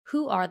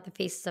Who are the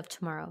faces of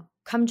tomorrow?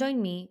 Come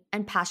join me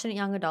and passionate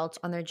young adults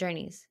on their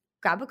journeys.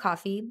 Grab a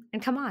coffee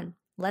and come on,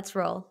 let's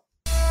roll.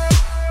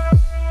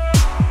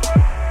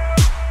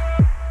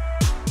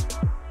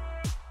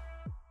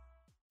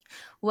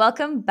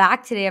 Welcome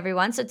back today,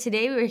 everyone. So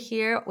today we're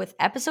here with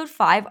episode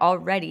 5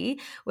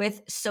 already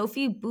with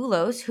Sophie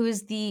Boulos, who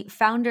is the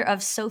founder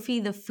of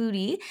Sophie the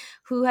Foodie,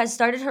 who has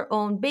started her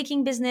own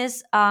baking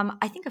business,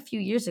 I think a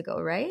few years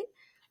ago, right?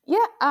 Yeah,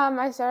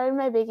 I started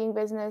my baking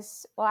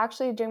business, well,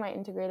 actually during my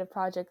integrative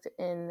project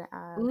in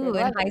grade Ooh,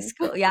 in high 11.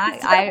 school. Yeah,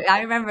 So,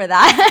 I remember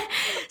that.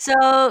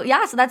 So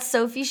that's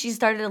Sophie. She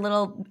started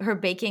her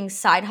baking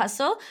side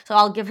hustle. So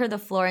I'll give her the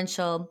floor and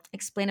she'll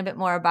explain a bit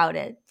more about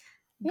it.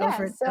 Go yeah,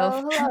 for it, Soph.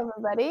 so hello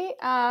everybody.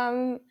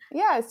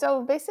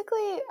 So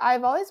basically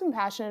I've always been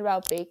passionate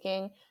about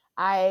baking.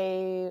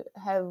 I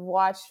have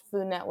watched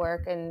Food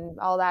Network and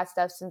all that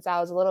stuff since I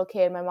was a little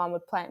kid. My mom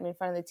would plant me in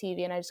front of the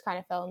TV and I just kind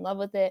of fell in love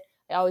with it.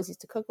 I always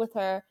used to cook with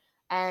her.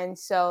 And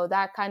so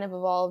that kind of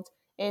evolved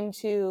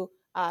into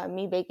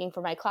me baking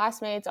for my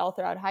classmates all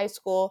throughout high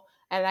school.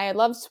 And I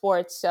love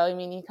sports, so I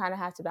mean, you kind of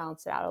have to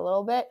balance it out a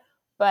little bit.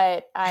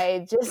 But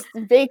I just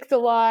baked a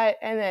lot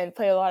and then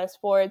played a lot of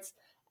sports.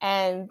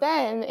 And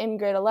then in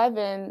grade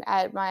 11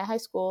 at my high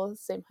school,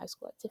 same high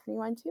school that Tiffany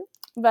went to,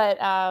 but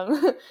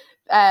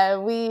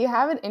we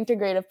have an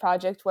integrative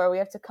project where we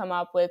have to come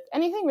up with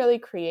anything really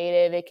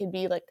creative. It could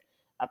be like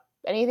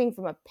anything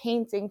from a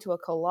painting to a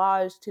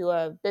collage to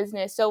a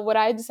business. So what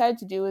I decided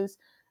to do is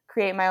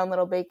create my own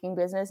little baking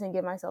business and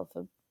give myself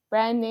a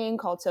brand name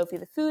called Sophie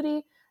the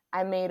Foodie.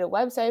 I made a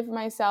website for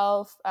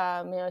myself,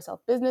 made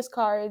myself business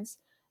cards.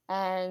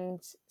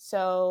 And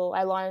so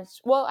I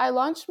launched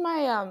my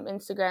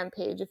Instagram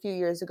page a few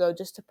years ago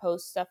just to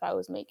post stuff I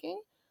was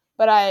making.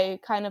 But I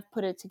kind of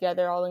put it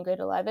together all in grade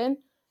 11.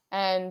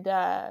 And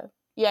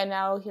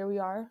now here we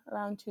are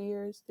around 3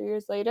 years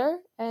later,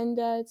 and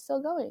it's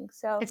still going.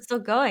 So It's still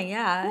going,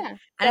 yeah. yeah.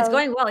 And it's So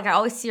going well. Like I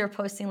always see her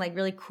posting like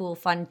really cool,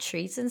 fun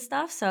treats and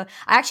stuff. So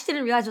I actually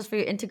didn't realize it was for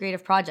your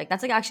integrative project.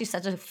 That's like actually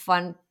such a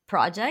fun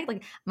project.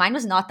 Like mine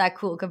was not that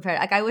cool compared.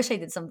 Like I wish I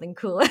did something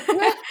cool.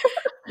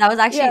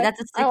 yeah,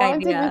 That's a I sick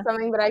wanted to do idea.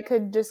 something that I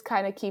could just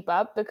kind of keep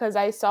up because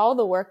I saw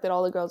the work that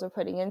all the girls were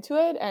putting into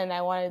it, and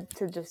I wanted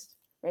to just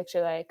make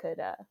sure that I could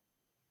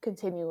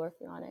continue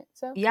working on it.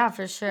 So Yeah,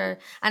 for yeah. sure.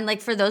 And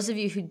like for those of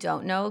you who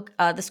don't know,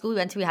 the school we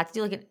went to, we had to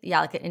do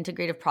like an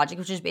integrative project,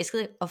 which is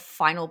basically a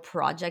final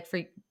project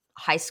for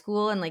high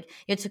school, and like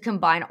you had to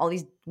combine all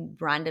these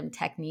random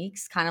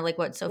techniques, kind of like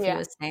what Sophie Yeah.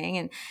 was saying.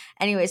 And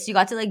anyways, you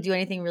got to like do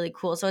anything really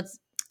cool. So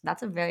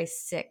that's a very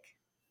sick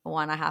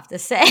one, I have to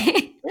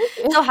say.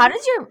 So how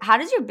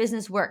does your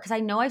business work? Because I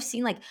know I've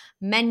seen like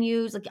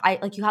menus,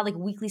 like you have like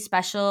weekly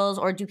specials,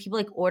 or do people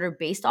like order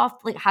based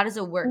off like how does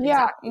it work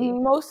Yeah, exactly?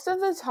 most of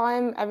the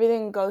time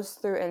everything goes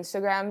through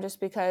Instagram just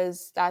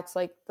because that's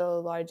like the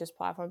largest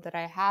platform that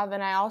I have.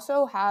 And I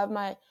also have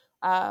my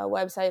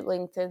website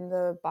linked in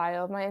the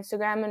bio of my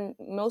Instagram. And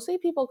mostly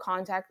people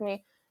contact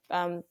me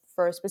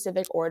for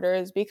specific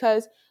orders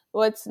because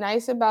what's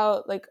nice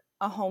about like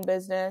a home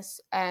business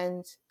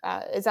and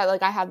is that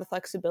like I have the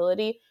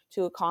flexibility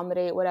to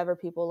accommodate whatever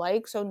people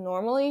like. So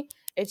normally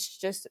it's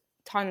just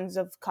tons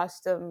of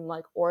custom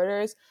like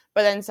orders,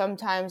 but then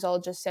sometimes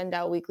I'll just send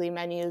out weekly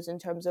menus in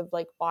terms of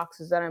like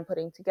boxes that I'm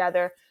putting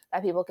together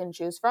that people can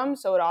choose from.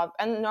 So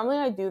and normally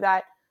I do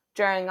that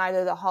during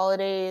either the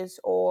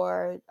holidays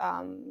or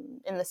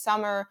in the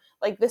summer.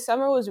 Like this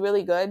summer was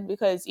really good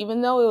because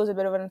even though it was a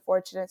bit of an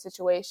unfortunate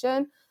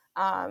situation,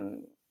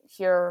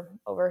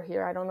 over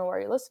here, I don't know where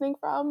you're listening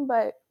from,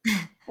 but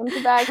in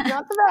Quebec,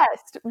 not the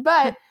best.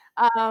 But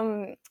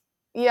um,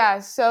 yeah,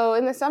 so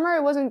in the summer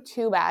it wasn't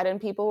too bad,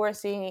 and people were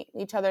seeing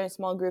each other in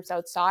small groups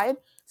outside.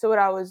 So what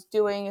I was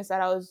doing is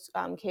that I was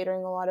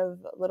catering a lot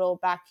of little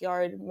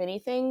backyard mini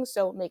things,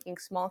 so making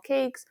small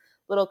cakes,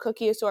 little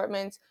cookie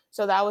assortments.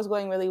 So that was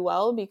going really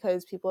well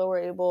because people were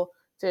able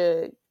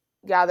to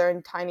gather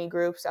in tiny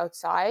groups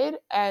outside,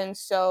 and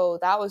so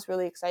that was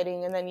really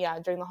exciting. And then yeah,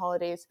 during the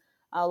holidays,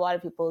 a lot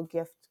of people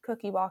gift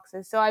cookie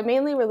boxes. So I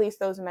mainly release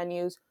those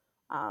menus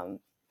um,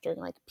 during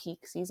like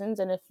peak seasons,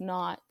 and if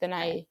not, then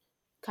I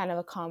kind of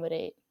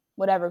accommodate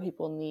whatever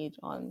people need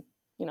on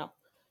you know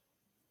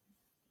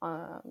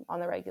on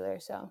the regular.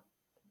 So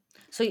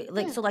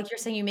yeah, So like you're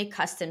saying you make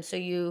custom. So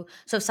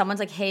if someone's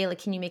like, "Hey, like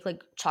can you make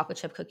like chocolate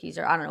chip cookies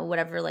or I don't know,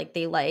 whatever like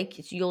they like."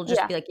 So you'll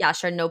just yeah, be like, "Yeah,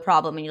 sure, no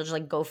problem." And you'll just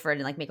like go for it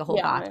and like make a whole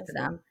yeah, batch for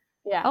honestly, them.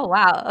 yeah, Oh,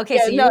 wow. Okay,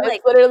 yeah. so No, you're it's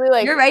like literally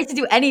like you're ready to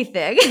do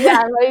anything.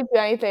 yeah, I'm ready to do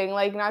anything.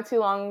 Like not too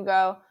long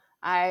ago,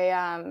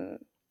 I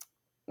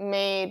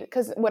made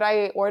because what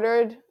I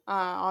ordered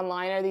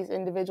online are these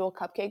individual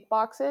cupcake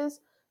boxes.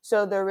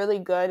 So they're really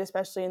good,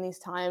 especially in these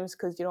times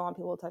because you don't want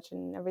people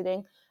touching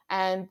everything.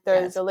 And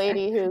there's Yes. a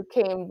lady who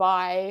came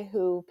by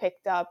who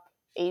picked up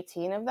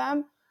 18 of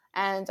them,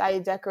 and I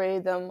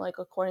decorated them like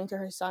according to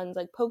her son's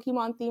like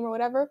Pokemon theme or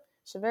whatever.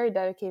 She's a very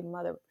dedicated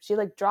mother. She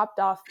like dropped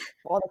off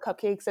all the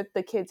cupcakes at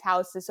the kids'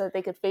 houses so that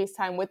they could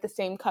FaceTime with the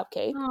same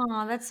cupcake.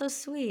 Oh, that's so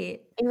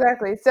sweet.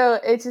 Exactly. So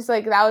it's just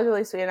like that was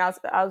really sweet, and I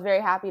was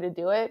very happy to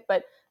do it.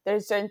 But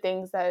there's certain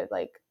things that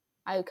like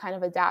I kind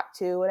of adapt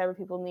to whatever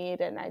people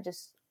need, and I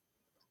just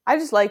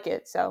like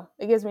it. So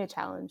it gives me a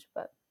challenge,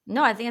 but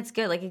No, I think it's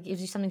good. Like, it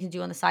gives you something to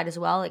do on the side as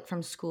well, like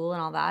from school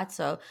and all that.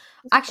 So,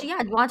 actually, exactly. yeah,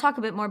 do you want to talk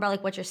a bit more about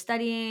like what you're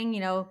studying?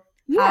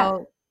 Yeah,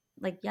 How,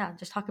 like, yeah,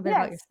 just talk a bit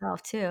about yes.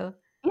 yourself too.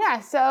 Yeah,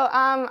 so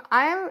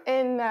I'm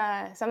in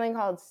something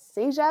called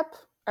CEGEP,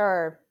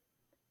 or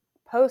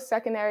post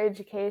secondary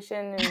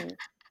education in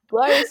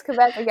glorious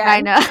Quebec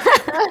I again. know.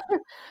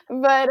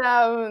 But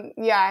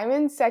yeah, I'm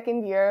in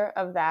second year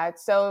of that.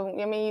 So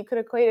I mean, you could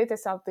equate it to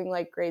something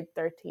like grade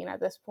 13 at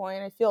this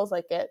point. It feels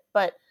like it.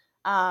 But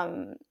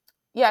um,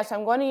 yeah, so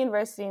I'm going to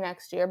university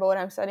next year. But what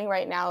I'm studying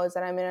right now is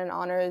that I'm in an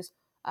honors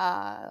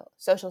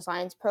social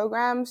science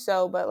program.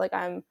 So, but like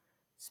I'm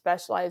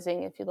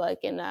specializing, if you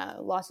like, in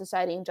law,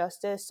 society, and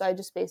justice. So I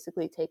just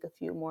basically take a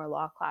few more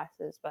law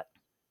classes, but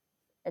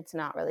it's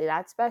not really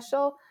that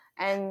special.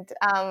 And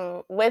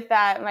with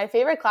that, my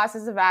favorite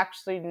classes have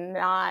actually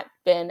not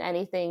been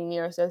anything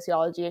near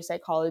sociology or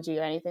psychology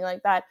or anything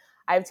like that.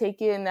 I've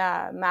taken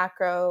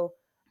macro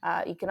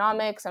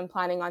economics. I'm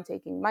planning on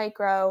taking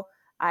micro.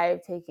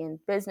 I've taken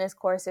business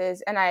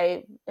courses, and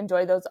I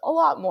enjoy those a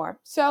lot more.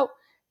 So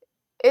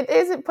it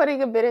isn't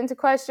putting a bit into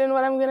question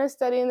what I'm going to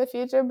study in the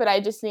future, but I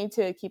just need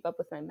to keep up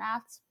with my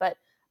maths. But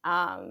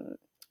um,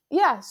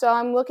 yeah, so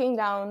I'm looking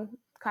down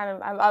kind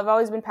of, I've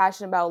always been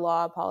passionate about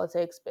law,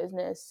 politics,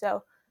 business.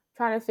 So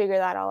trying to figure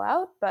that all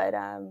out. But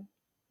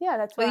yeah,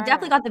 that's Well, where you I'm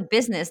definitely at. got the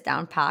business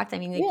down packed. I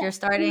mean, like, Yeah. you're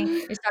starting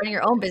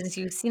your own business.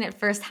 You've seen it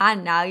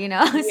firsthand now,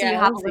 so Yeah, you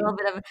have we'll a see. little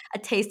bit of a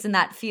taste in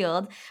that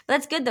field. But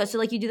that's good though. So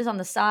like you do this on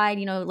the side,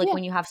 like Yeah,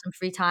 when you have some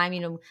free time,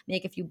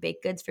 make a few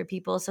baked goods for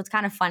people. So it's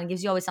kind of fun. It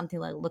gives you always something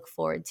to like look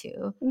forward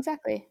to.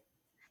 exactly.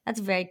 That's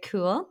very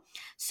cool.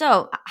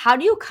 So, how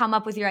do you come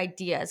up with your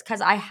ideas? Because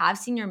I have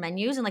seen your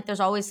menus, and like, there's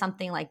always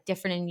something like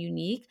different and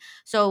unique.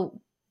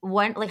 So,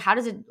 when like, how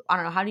does it? I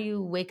don't know. How do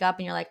you wake up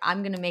and you're like,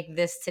 I'm gonna make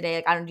this today?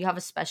 Like, I don't. Do you have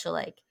a special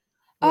like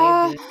way of Uh,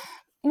 doing it?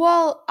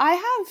 well, I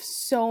have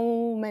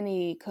so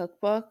many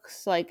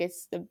cookbooks. Like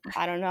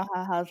I don't know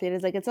how healthy it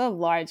is. Like it's a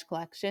large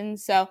collection.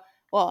 So,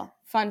 well,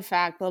 fun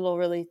fact, little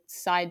really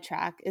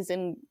sidetrack is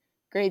in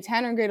grade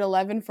 10 or grade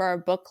 11 for our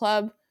book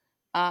club.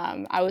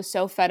 I was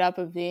so fed up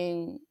of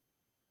being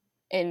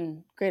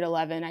in grade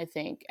 11, I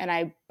think, and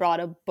I brought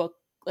a book,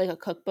 like a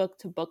cookbook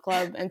to book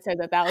club and said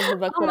that that was the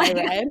book Oh that my I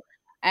god! read.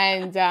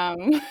 And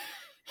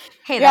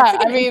Hey, yeah, that's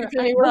like an I entertaining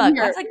mean, we're book.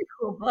 here. That's like a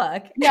cool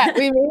book. Yeah,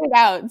 we made it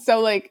out. So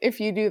like if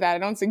you do that, I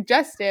don't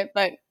suggest it,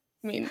 but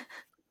I mean,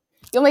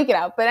 you'll make it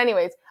out. But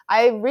anyways,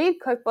 I read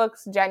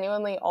cookbooks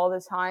genuinely all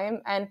the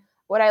time, and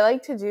what I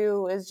like to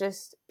do is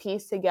just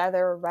piece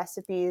together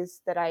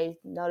recipes that I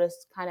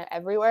noticed kind of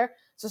everywhere.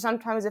 So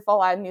sometimes if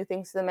I'll add new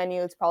things to the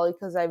menu, it's probably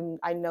because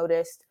I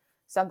noticed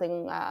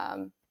something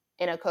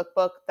in a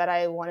cookbook that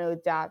I want to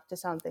adapt to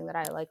something that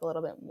I like a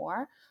little bit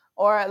more.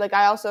 Or like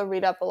I also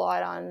read up a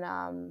lot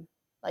on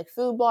like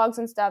food blogs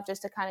and stuff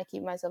just to kind of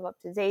keep myself up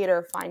to date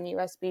or find new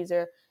recipes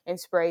or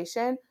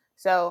inspiration.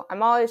 So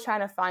I'm always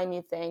trying to find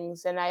new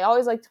things, and I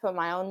always like to put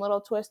my own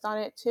little twist on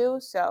it too.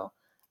 So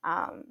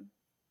um,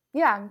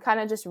 yeah, I'm kind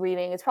of just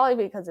reading. It's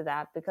probably because of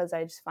that, because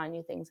I just find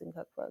new things in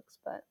cookbooks.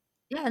 But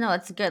Yeah, no,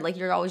 that's good. Like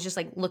you're always just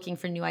like looking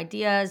for new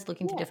ideas,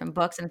 looking through yeah, different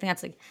books, and I think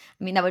that's like,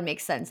 I mean, that would make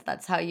sense.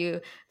 That's how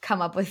you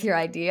come up with your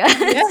ideas.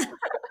 yeah.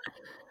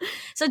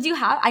 So do you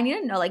have I need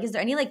to know, like, is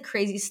there any, like,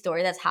 crazy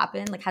story that's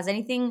happened? Like, has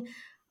anything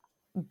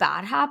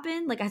bad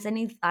happened? Like, has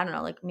any I don't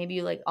know, like, maybe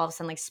you, like, all of a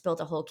sudden, like,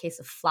 spilled a whole case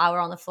of flour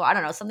on the floor. I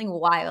don't know, something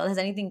wild. Has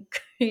anything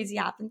crazy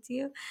happened to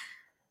you?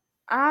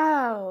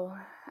 Oh,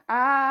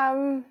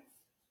 um,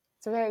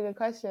 it's a very good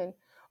question.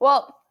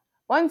 Well,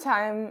 one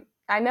time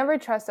I never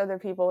trust other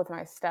people with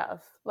my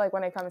stuff, like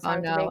when it comes Oh,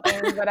 time to no.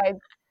 baking. But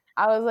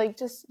I was like,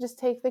 just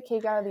take the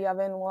cake out of the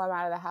oven while I'm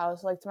out of the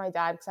house, like to my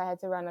dad, because I had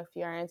to run a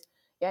few errands.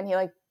 Yeah, and he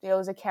like it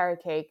was a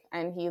carrot cake,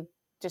 and he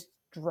just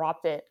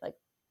dropped it like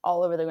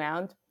all over the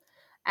ground.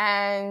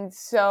 And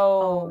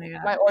Oh so my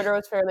my god. order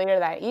was for later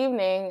that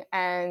evening,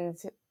 and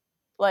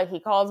like he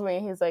calls me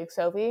and he's like,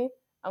 Sophie,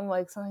 I'm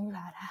like, something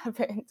bad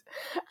happened.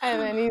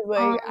 And then he's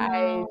Oh, like,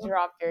 I no.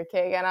 dropped your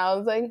cake. And I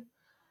was like,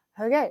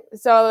 okay.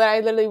 So then I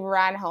literally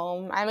ran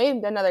home. I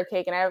made another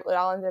cake, and it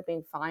all ended up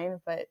being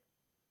fine. But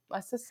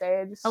let's just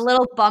say I A just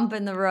little bump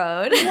in the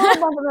road. a little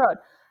bump in the road.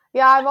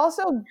 Yeah, I've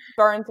also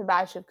burnt a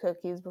batch of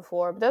cookies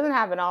before, but it doesn't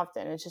happen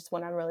often. It's just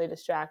when I'm really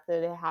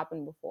distracted. It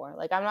happened before.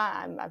 Like I'm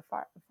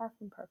far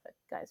from perfect,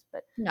 guys.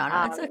 But No,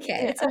 no, it's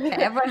okay, yeah, it's okay.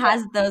 Everyone yeah,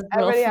 has those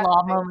little everybody has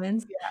flaw things.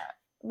 moments. Yeah,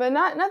 but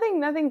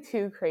nothing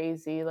too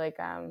crazy. Like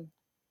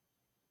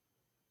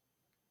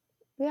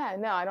yeah,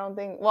 no, I don't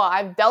think. Well,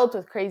 I've dealt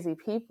with crazy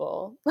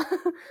people,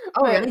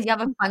 Oh, really? but Do you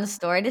have a fun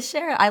story to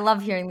share? I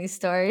love hearing these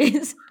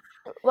stories.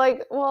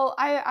 like, well,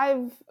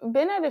 I've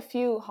been at a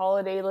few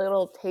holiday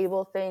little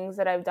table things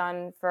that I've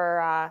done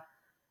for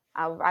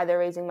either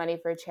raising money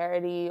for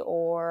charity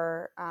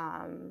or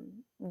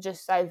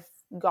just I've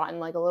gotten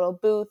like a little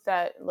booth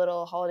at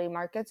little holiday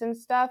markets and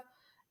stuff.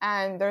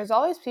 And there's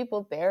always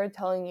people there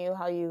telling you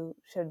how you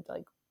should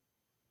like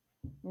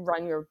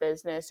run your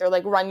business or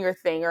like run your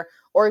thing or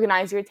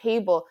organize your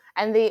table.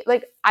 And they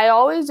like, I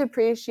always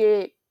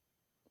appreciate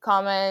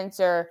comments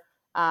or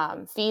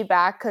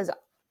feedback because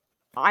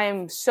I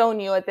am so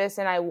new at this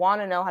and I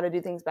want to know how to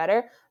do things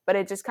better. But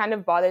it just kind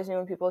of bothers me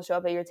when people show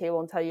up at your table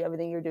and tell you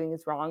everything you're doing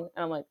is wrong.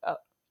 And I'm like, oh,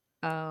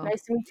 Oh,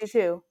 nice to meet you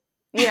too.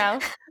 You know,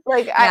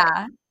 like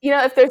yeah.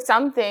 if there's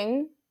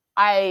something,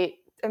 I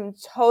am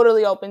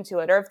totally open to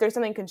it. Or if there's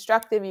something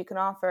constructive you can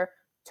offer,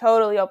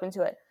 totally open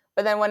to it.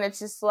 But then when it's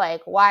just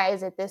like, why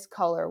is it this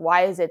color?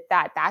 Why is it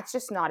that? That's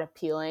just not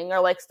appealing.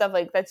 Or like stuff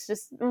like that's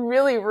just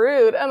really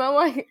rude. And I'm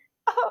like,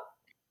 oh.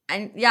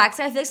 And yeah,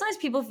 because I feel like sometimes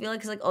people feel like,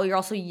 cause like, oh, you're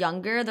also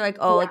younger. They're like,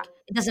 oh, Yeah. like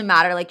it doesn't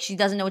matter. Like she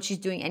doesn't know what she's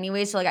doing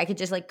anyway. So like I could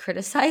just like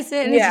criticize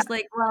it. And it's Yeah. just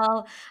like,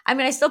 well, I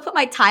mean, I still put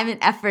my time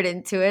and effort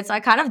into it. So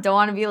I kind of don't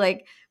want to be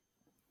like,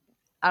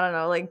 I don't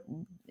know, like,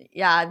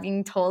 yeah,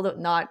 being told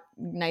not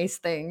nice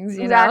things,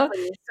 you know?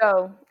 Exactly.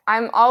 So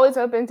I'm always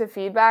open to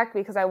feedback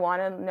because I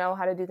want to know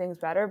how to do things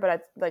better. But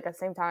at the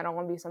same time, I don't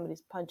want to be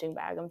somebody's punching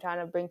bag. I'm trying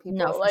to bring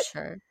No, people for like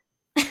sure.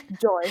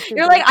 joy through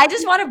You're like, I baking.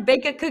 just want to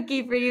bake a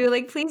cookie for you.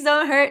 Like, please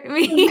don't hurt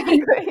me.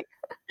 Exactly.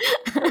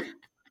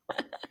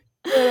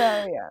 But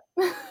yeah.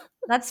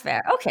 That's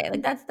fair. Okay,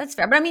 like that's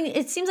fair. But I mean,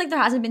 it seems like there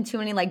hasn't been too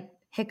many like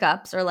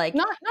hiccups or like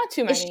Not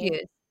too many.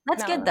 issues.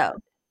 That's good No. though.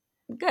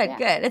 Good, Yeah.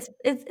 good.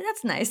 It's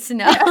that's nice to Yeah.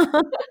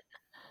 know.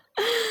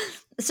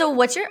 So,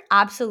 what's your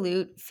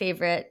absolute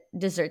favorite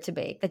dessert to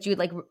bake that you would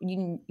like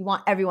you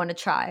want everyone to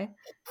try?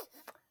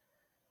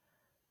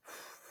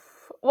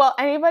 Well,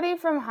 anybody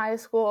from high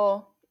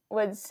school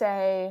would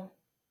say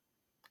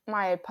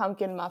my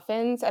pumpkin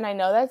muffins, and I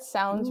know that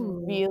sounds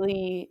Ooh.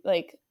 really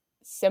like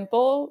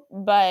simple,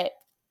 but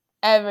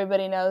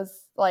everybody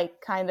knows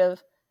like kind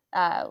of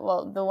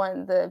well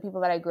the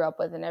people that I grew up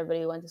with and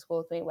everybody who went to school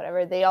with me,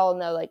 whatever, they all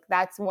know like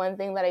that's one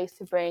thing that I used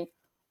to bring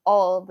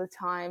all the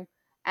time,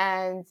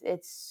 and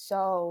it's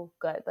so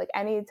good. Like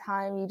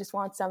anytime you just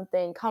want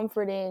something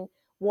comforting,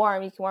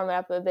 warm, you can warm it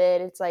up a bit.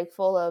 It's like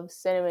full of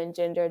cinnamon,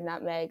 ginger,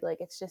 nutmeg.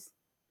 Like it's just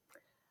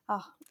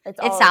oh, it's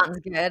It all sounds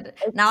good.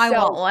 Now it's I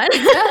want so one.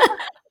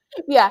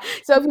 yeah.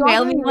 So if Can you you want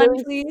mail me something one,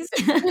 really please?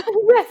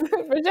 yes,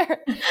 for sure.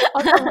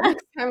 I'll come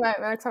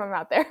next time I'm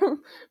out there.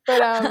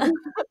 But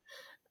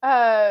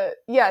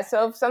yeah,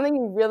 so if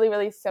something really,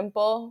 really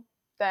simple,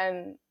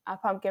 then a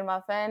pumpkin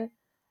muffin.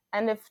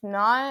 And if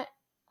not,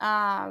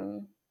 I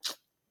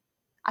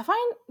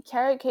find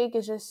carrot cake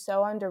is just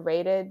so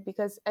underrated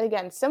because,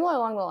 again, similar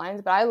along the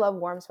lines, but I love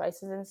warm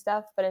spices and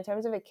stuff. But in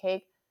terms of a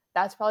cake,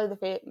 that's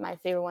probably my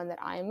favorite one that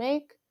I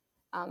make.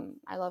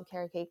 I love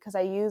carrot cake because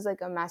I use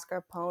like a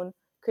mascarpone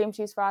cream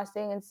cheese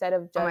frosting instead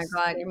of Oh my just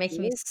god, plain you're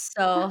making me cheese.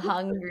 so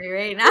hungry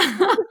right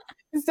now.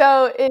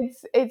 So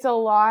it's a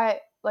lot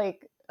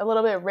like a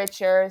little bit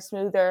richer,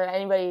 smoother.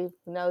 Anybody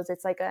who knows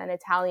it's like an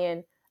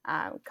Italian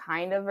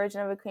kind of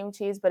version of a cream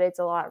cheese, but it's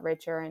a lot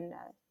richer. And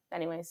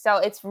anyway, so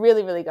it's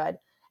really really good.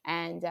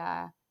 And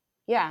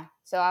yeah,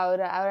 so I would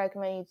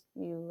recommend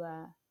you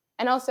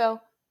and also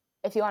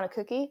if you want a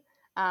cookie,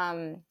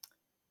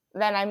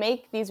 then I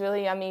make these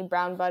really yummy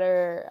brown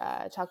butter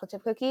chocolate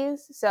chip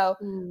cookies. So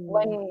Ooh.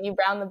 when you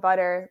brown the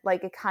butter,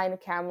 like it kind of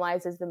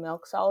caramelizes the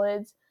milk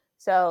solids.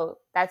 So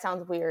that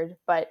sounds weird,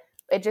 but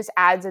it just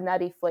adds a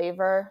nutty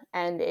flavor,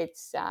 and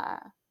it's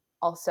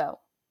also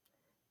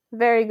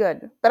very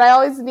good. But I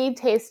always need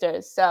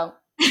tasters, so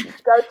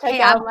go check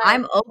Hey, out my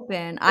I'm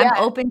open. I'm yeah.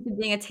 open to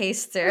being a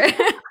taster.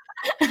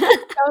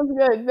 Sounds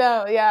good.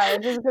 No, yeah,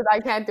 just because I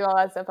can't do all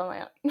that stuff on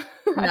my own.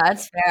 No,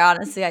 that's fair,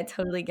 honestly, I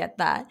totally get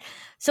that.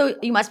 So,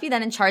 you must be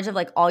then in charge of,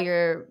 like, all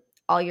your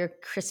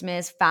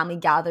Christmas family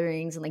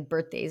gatherings and, like,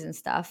 birthdays and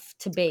stuff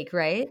to bake,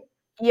 right?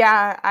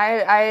 Yeah,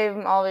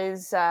 I'm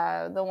always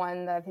the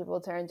one that people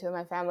turn to in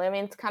my family. I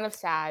mean, it's kind of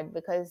sad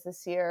because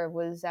this year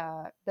was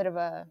a bit of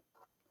a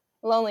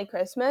lonely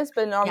Christmas,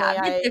 but Yeah, normally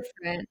a bit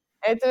different.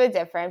 it's a bit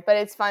different, but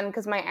it's fun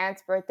because my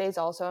aunt's birthday is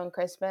also on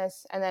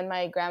Christmas, and then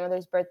my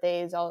grandmother's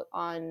birthday is all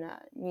on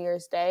New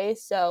Year's Day.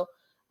 So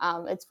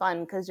it's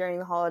fun because during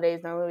the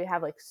holidays, normally we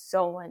have like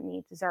so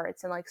many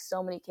desserts and like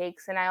so many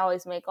cakes, and I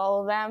always make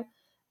all of them.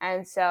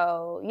 And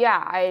so,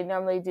 yeah, I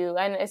normally do.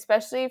 And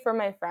especially for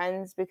my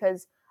friends,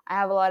 because I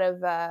have a lot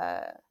of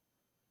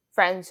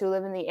friends who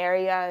live in the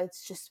area,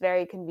 it's just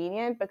very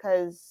convenient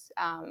because,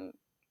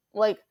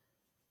 like,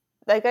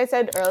 like I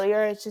said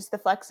earlier, it's just the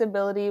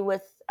flexibility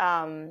with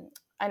an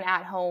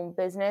at-home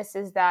business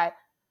is that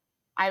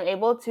I'm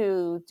able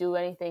to do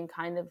anything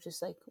kind of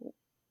just like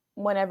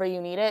whenever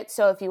you need it.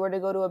 So if you were to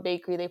go to a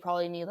bakery, they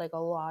probably need like a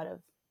lot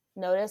of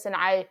notice, and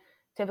I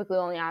typically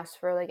only ask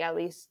for like at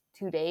least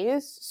 2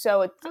 days.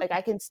 So it's like Okay.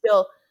 I can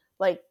still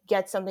like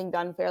get something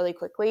done fairly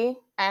quickly,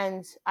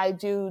 and I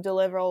do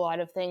deliver a lot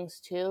of things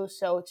too.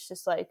 So it's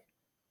just like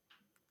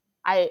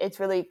it's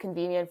really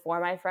convenient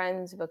for my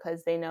friends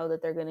because they know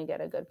that they're going to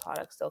get a good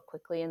product still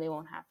quickly and they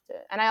won't have to.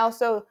 And I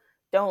also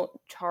don't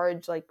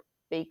charge like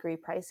bakery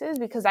prices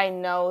because I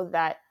know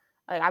that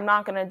like I'm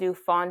not going to do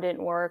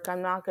fondant work.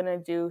 I'm not going to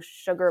do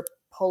sugar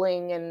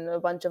pulling and a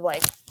bunch of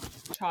like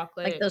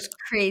chocolate, like those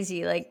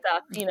crazy, like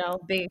stuff, you know.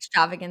 big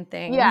extravagant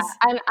Yeah, things.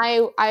 and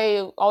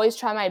I always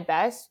try my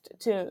best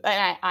to,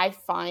 and I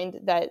find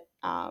that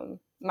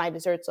my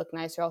desserts look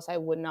nice, or else I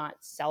would not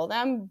sell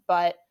them.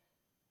 But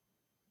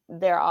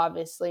they're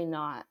obviously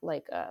not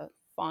like a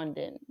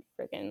fondant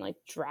freaking like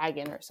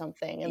dragon or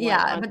something. And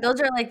like Yeah, on but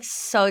those are like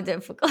so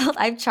difficult.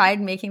 I've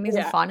tried making these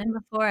in yeah, fondant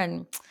before,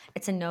 and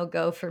it's a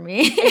no-go for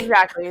me.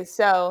 exactly.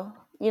 So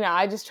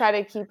I just try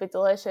to keep it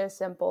delicious,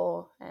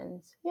 simple,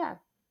 and yeah,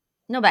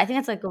 No, but I think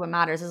that's like what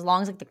matters. As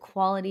long as like the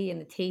quality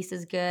and the taste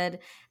is good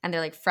and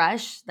they're like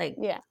fresh, like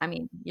yeah, I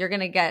mean, you're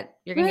gonna get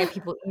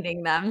people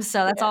eating them.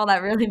 So that's yeah. all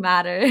that really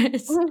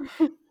matters.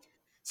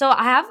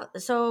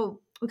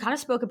 So we kind of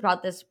spoke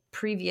about this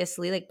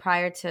previously, like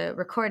prior to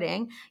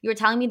recording. You were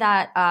telling me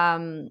that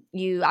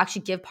you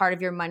actually give part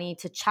of your money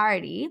to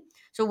charity.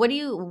 So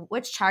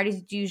which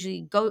charities do you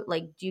usually go,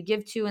 like do you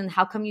give to, and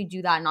how come you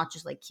do that and not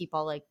just like keep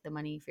all like the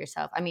money for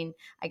yourself? I mean,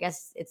 I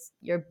guess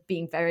you're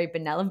being very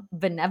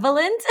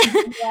benevolent,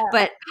 Yeah.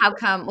 but how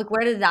come, like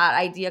where did that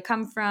idea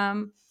come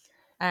from?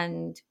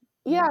 And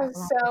yeah. Yeah,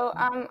 so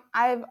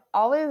I've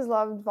always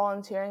loved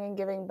volunteering and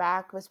giving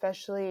back,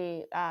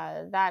 especially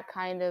that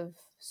kind of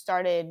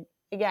started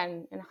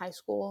again in high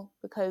school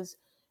because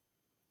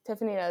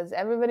Tiffany knows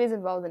everybody's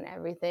involved in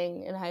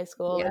everything in high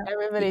school. Like Yeah.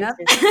 everybody's Yep.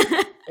 just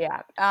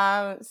yeah.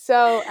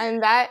 So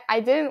and that I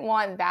didn't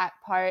want that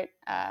part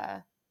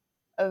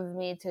of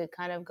me to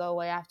kind of go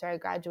away after I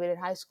graduated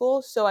high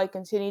school. So I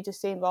continued to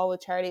stay involved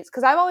with charities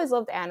because I've always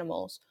loved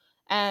animals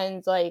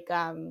and like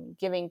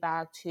giving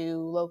back to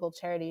local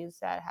charities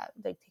that have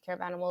they take care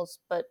of animals,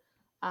 but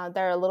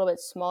they're a little bit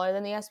smaller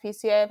than the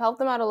SPCA. I've helped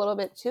them out a little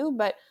bit too,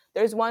 but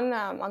there's one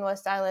on the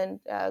West Island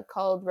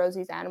called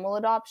Rosie's Animal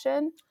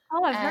Adoption,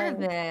 Oh, I've heard of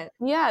and it.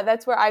 yeah,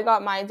 that's where I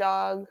got my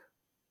dog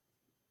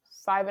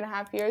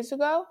 5.5 years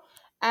ago,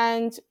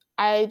 and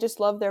I just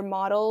love their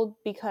model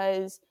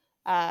because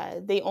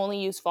they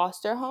only use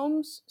foster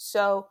homes,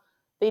 so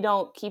they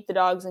don't keep the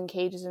dogs in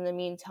cages in the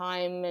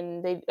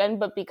meantime,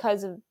 but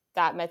because of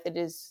that method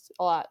is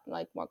a lot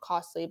like more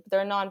costly. But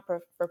they're non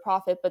for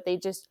profit, but they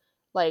just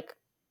like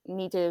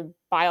need to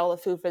buy all the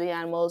food for the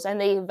animals, and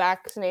they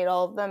vaccinate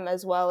all of them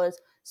as well as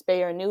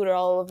spay or neuter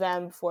all of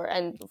them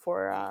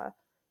before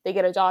they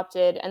get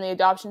adopted, and the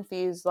adoption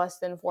fee is less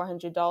than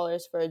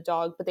 $400 for a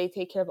dog, but they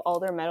take care of all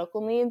their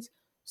medical needs.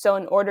 So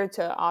in order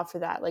to offer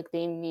that, like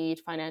they need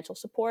financial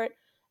support,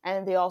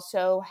 and they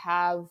also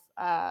have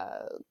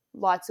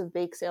lots of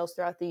bake sales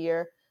throughout the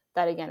year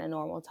that again in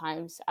normal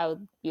times I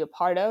would be a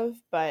part of,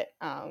 but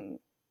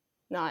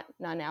not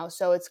now.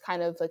 So it's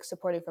kind of like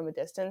supporting from a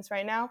distance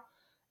right now.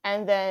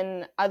 And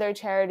then other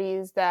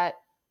charities that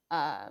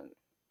um,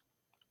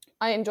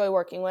 I enjoy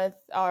working with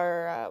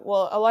are a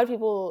lot of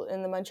people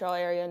in the Montreal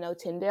area know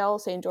Tyndale,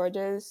 St.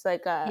 George's,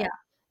 like Yeah.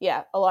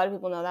 yeah, a lot of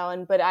people know that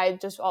one. But I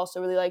just also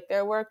really like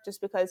their work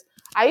just because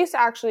I used to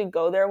actually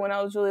go there when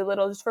I was really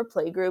little, just for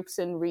play groups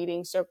and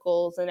reading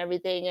circles and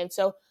everything. And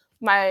so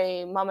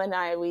my mom and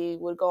I we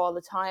would go all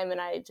the time,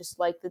 and I just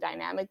liked the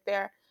dynamic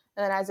there.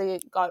 And then as I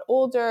got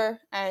older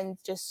and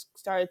just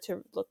started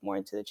to look more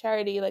into the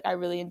charity, like I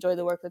really enjoy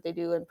the work that they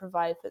do and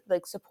provide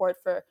like support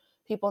for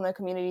people in their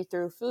community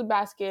through food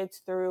baskets,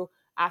 through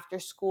after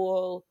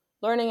school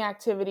learning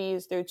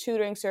activities, through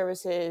tutoring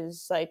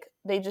services. Like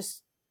they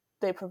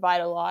provide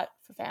a lot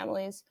for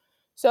families.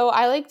 So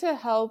I like to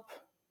help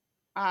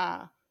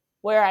uh,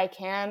 where I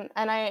can.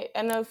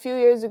 And a few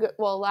years ago,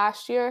 well,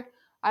 last year,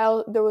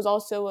 there was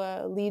also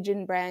a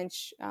Legion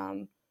branch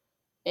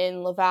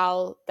in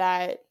Laval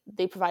that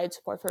they provided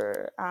support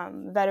for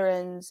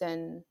veterans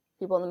and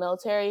people in the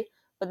military,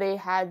 but they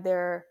had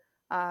their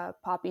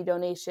poppy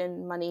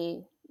donation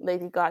money. They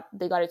got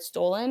it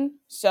stolen.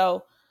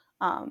 So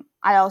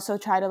I also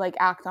try to like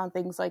act on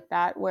things like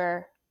that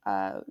where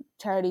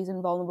charities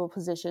in vulnerable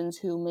positions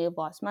who may have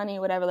lost money,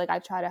 whatever. Like I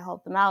try to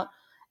help them out,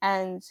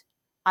 and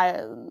I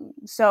don't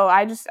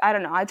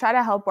know. I try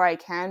to help where I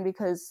can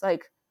because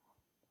like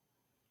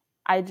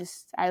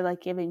I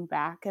like giving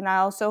back, and I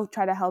also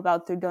try to help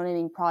out through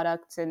donating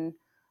products and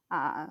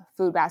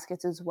food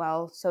baskets as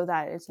well, so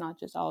that it's not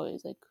just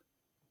always like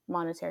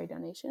monetary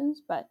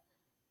donations. But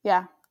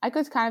yeah, I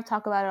could kind of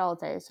talk about it all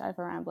day. Sorry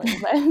for rambling,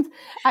 but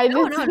I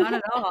No, just no, not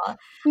at all.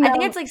 I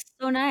think no, it's like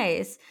so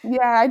nice.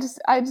 yeah,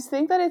 I just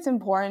think that it's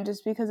important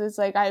just because it's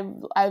like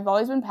I've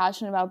always been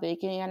passionate about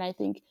baking, and I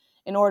think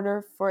in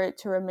order for it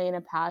to remain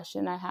a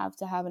passion, I have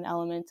to have an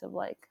element of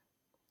like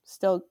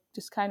still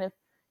just kind of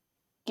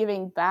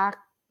giving back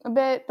a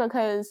bit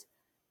because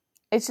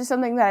it's just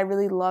something that I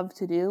really love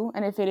to do.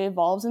 And if it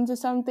evolves into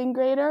something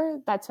greater,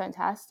 that's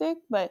fantastic.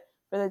 But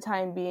for the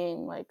time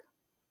being, like,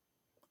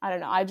 I don't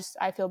know,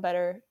 I feel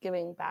better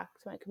giving back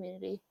to my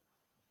community.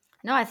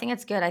 No, I think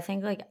it's good. I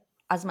think like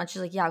as much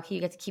as like, yeah, okay,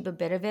 you get to keep a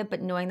bit of it,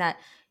 but knowing that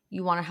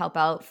you want to help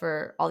out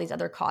for all these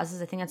other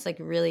causes, I think that's like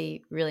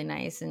really, really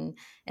nice. And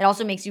it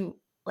also makes you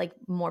like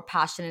more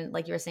passionate,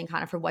 like you were saying,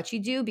 kind of for what you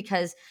do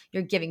because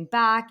you're giving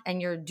back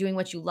and you're doing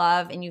what you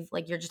love and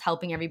you're just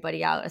helping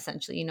everybody out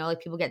essentially,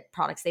 like people get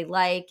products they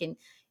like and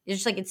it's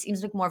just like it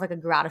seems like more of like a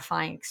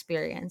gratifying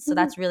experience. So Mhm.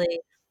 that's really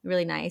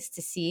really nice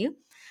to see.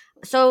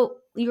 So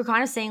you were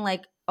kind of saying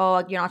like,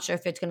 oh, you're not sure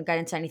if it's going to get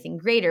into anything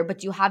greater, but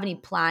do you have any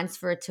plans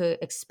for it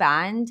to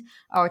expand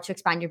or to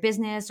expand your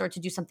business or to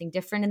do something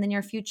different in the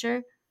near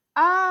future?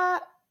 Uh,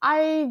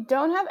 I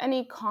don't have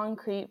any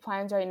concrete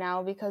plans right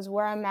now because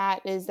where I'm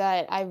at is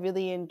that I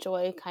really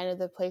enjoy kind of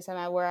the place I'm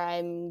at where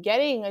I'm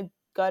getting a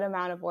good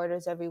amount of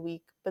orders every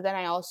week. But then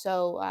I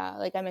also,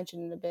 like I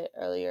mentioned a bit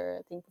earlier,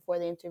 I think before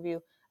the interview,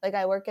 like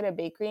I work at a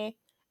bakery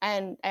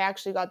and I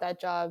actually got that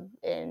job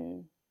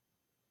in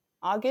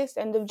August,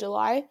 end of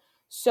July.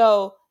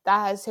 So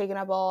that has taken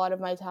up a lot of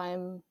my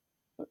time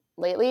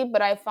lately,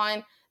 but I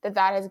find that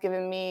that has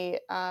given me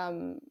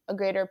a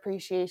greater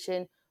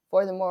appreciation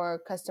for the more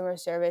customer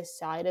service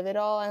side of it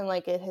all, and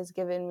like it has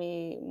given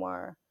me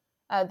more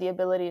the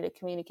ability to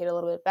communicate a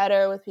little bit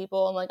better with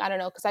people. And like I don't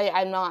know, because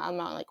I'm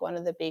not like one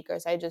of the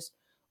bakers. I just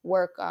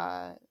work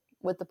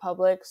with the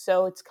public,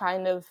 so it's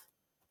kind of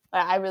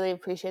I really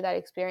appreciate that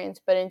experience.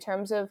 But in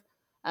terms of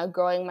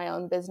growing my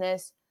own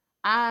business,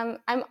 I'm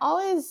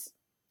always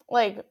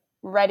like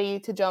ready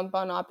to jump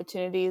on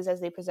opportunities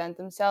as they present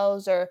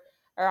themselves, or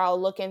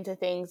I'll look into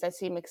things that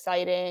seem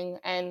exciting.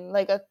 And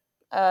like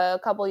a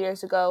couple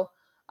years ago,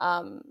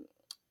 um,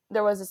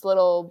 there was this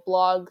little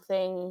blog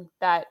thing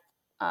that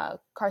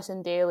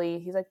Carson Daly,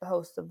 he's like the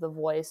host of The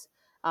Voice.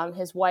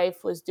 His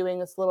wife was doing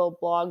this little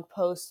blog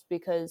post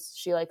because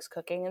she likes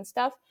cooking and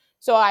stuff.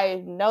 So I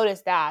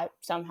noticed that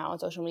somehow on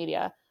social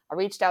media. I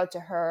reached out to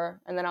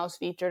her and then I was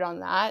featured on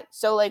that.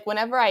 So like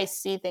whenever I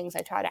see things,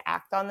 I try to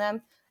act on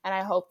them. And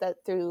I hope that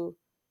through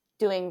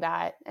doing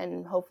that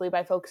and hopefully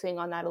by focusing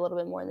on that a little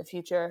bit more in the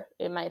future,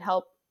 it might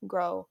help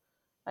grow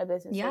my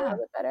business a little Yeah.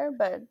 bit better.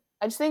 But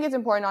I just think it's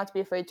important not to be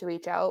afraid to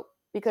reach out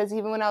because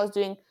even when I was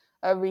doing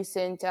a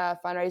recent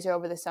fundraiser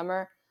over the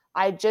summer,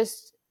 I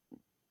just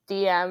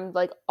DM'd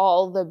like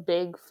all the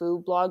big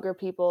food blogger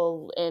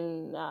people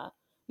in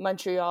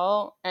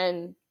Montreal,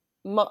 and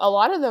a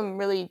lot of them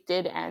really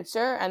did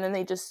answer, and then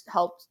they just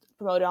helped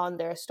promote it on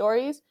their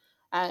stories.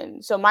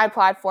 And so my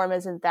platform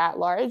isn't that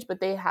large, but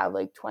they have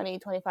like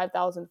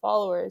 25,000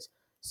 followers.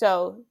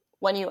 So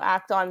when you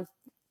act on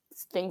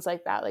things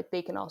like that, like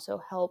they can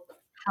also help.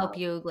 Help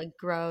you like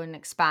grow and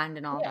expand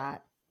and all Yeah.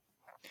 that.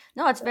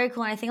 No, it's very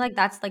cool. And I think like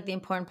that's like the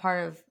important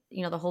part of,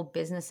 the whole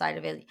business side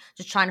of it.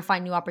 Just trying to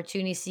find new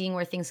opportunities, seeing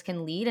where things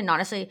can lead and not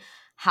necessarily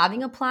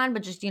having a plan,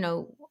 but just,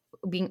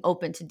 being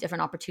open to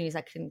different opportunities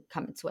that can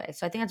come its way.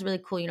 So I think that's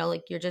really cool.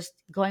 Like you're just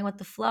going with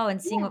the flow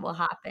and seeing Yeah. what will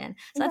happen.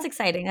 So that's Exactly.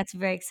 exciting. That's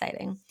very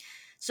exciting.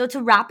 So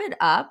to wrap it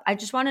up, I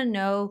just want to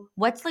know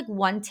what's like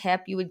one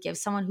tip you would give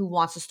someone who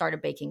wants to start a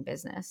baking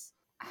business?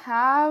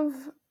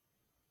 Have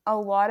a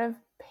lot of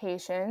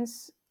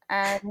patience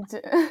and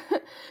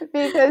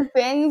because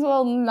things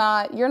will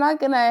not you're not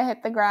gonna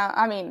hit the ground.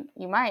 I mean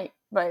you might,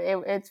 but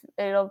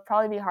it'll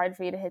probably be hard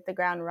for you to hit the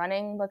ground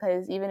running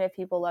because even if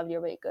people love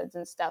your baked goods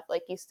and stuff,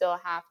 like you still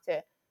have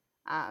to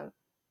um,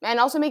 and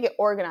also make it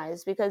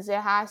organized because it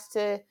has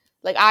to,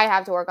 like I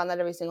have to work on that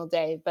every single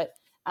day. But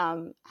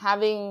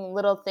having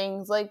little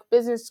things like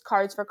business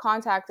cards for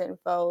contact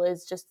info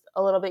is just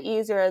a little bit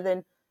easier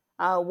than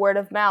word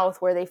of mouth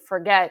where they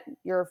forget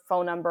your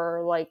phone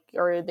number, like,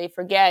 or they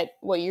forget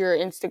what your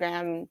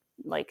Instagram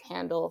like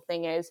handle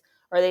thing is,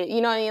 or they,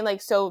 you know what I mean?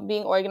 Like, so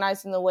being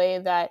organized in the way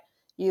that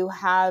you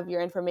have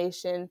your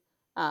information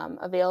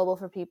available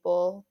for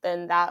people,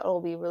 then that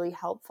will be really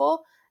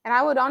helpful. And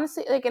I would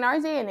honestly, like in our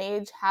day and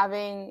age,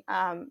 having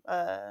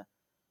a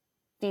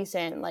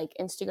decent like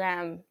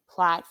Instagram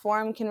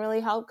platform can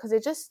really help because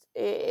it just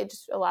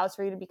allows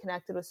for you to be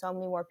connected with so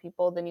many more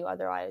people than you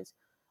otherwise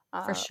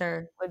For uh,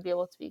 sure. would be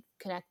able to be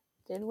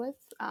connected with.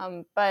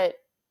 But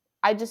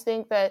I just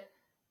think that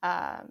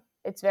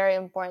it's very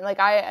important. Like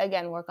I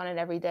again work on it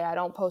every day. I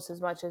don't post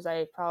as much as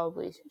I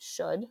probably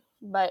should,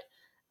 but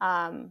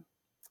um,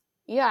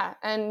 yeah,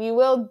 and you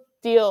will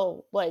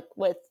deal like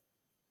with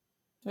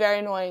very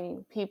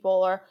annoying people,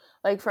 or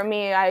like for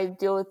me I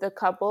deal with a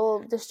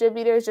couple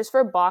distributors just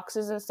for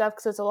boxes and stuff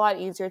because it's a lot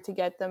easier to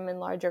get them in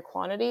larger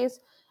quantities.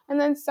 And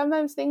then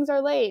sometimes things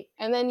are late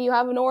and then you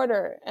have an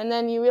order and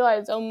then you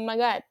realize, oh my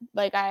god,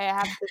 like I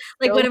have to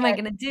Like, still what am I get,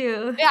 going to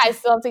do? yeah, I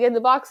still have to get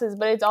the boxes.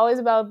 But it's always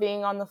about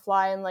being on the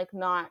fly and like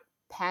not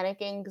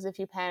panicking, because if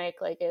you panic,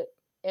 like it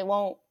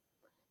won't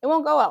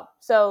go well.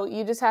 So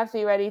you just have to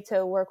be ready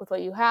to work with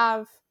what you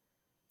have,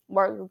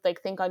 work,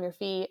 like think on your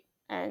feet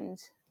and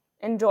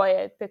enjoy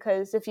it,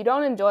 because if you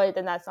don't enjoy it,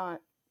 then that's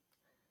not,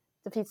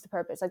 defeats the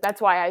purpose. Like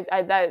that's why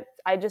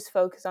I just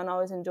focus on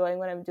always enjoying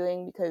what I'm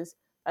doing, because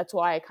that's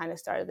why I kind of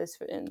started this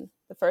in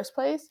the first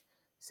place.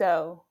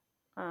 So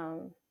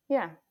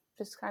yeah,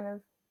 just kind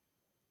of,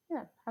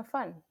 yeah, have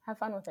fun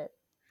with it.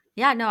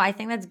 Yeah, no, I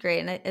think that's great.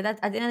 And that's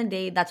at the end of the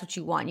day, that's what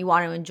you want. You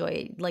want to enjoy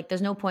it. Like,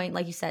 there's no point,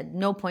 like you said,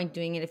 no point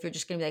doing it if you're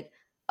just going to be like,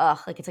 ugh,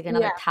 like it's like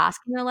another Yeah,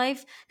 task in your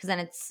life. Cause then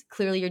it's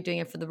clearly you're doing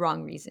it for the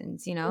wrong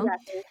reasons?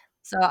 exactly.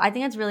 So I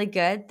think that's really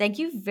good. Thank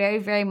you very,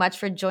 very much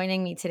for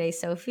joining me today,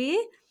 Sophie.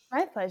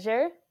 My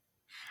pleasure.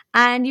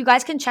 And you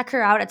guys can check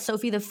her out at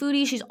Sophie the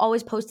Foodie. She's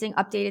always posting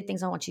updated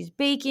things on what she's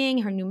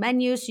baking, her new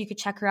menu. So you could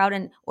check her out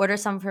and order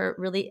some of her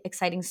really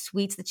exciting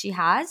sweets that she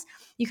has.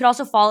 You could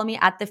also follow me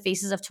at the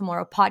Faces of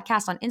Tomorrow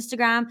podcast on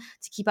Instagram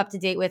to keep up to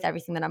date with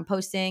everything that I'm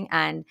posting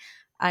and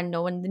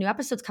know when the new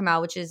episodes come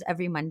out, which is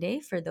every Monday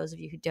for those of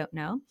you who don't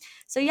know.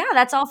 So yeah,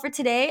 that's all for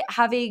today.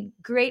 Have a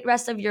great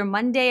rest of your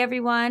Monday,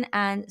 everyone,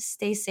 and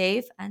stay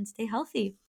safe and stay healthy.